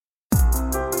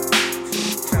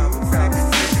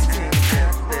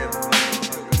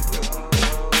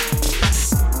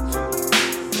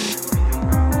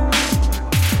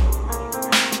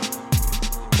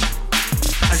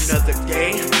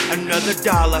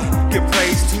give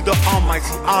praise to the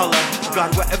Almighty Allah,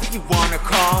 God, whatever you wanna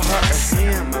call her or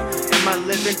him. Am I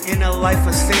living in a life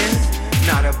of sin?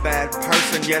 Not a bad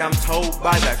person, yet I'm told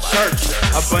by the church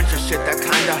a bunch of shit that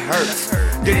kinda hurts.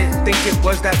 Didn't think it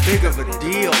was that big of a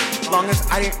deal, long as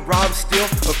I didn't rob, steal,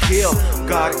 or kill.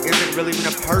 God isn't really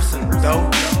even a person though,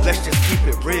 let's just keep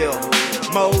it real.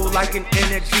 More like an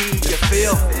energy you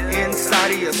feel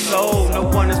inside of your soul. No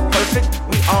one is perfect,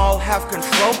 we all have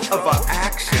control of our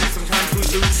actions. Sometimes we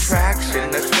lose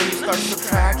traction, that's when you start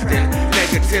subtracting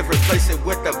negative, replace it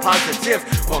with the positive.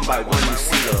 One by one you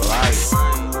see the light.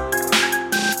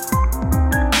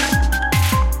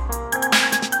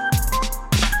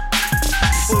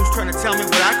 Fools trying to tell me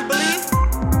what I can believe?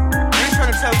 I ain't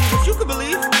trying to tell you what you can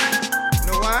believe. You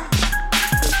know why?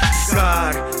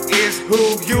 God is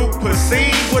who you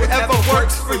perceive. Whatever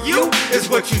works for you is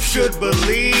what you should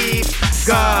believe.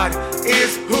 God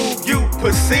is who you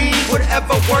perceive.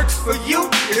 Whatever works for you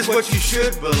is what you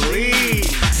should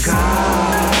believe.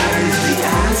 God is the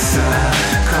answer.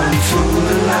 Come to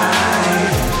the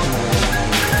light.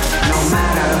 No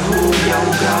matter who your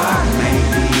God may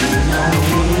be, no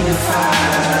need to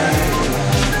fight.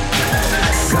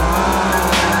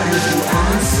 God is the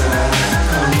answer.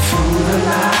 Come to the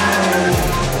light.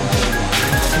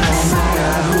 No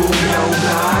matter who your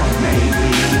God may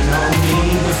be, no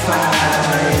need to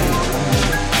fight.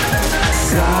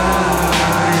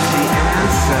 God is the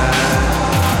answer.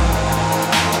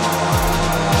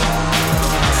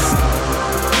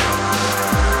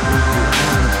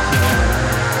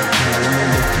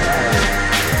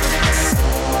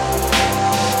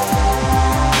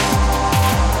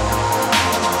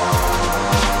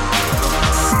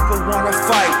 Wanna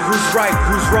fight, who's right,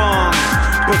 who's wrong,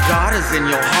 but God is in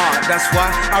your heart, that's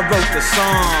why I wrote the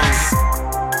song.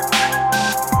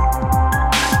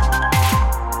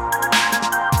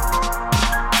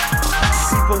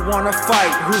 People wanna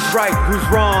fight, who's right, who's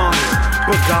wrong,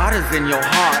 but God is in your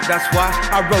heart, that's why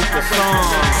I wrote the song.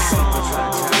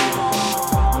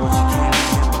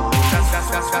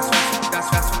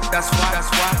 That's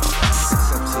why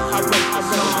I wrote the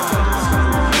song.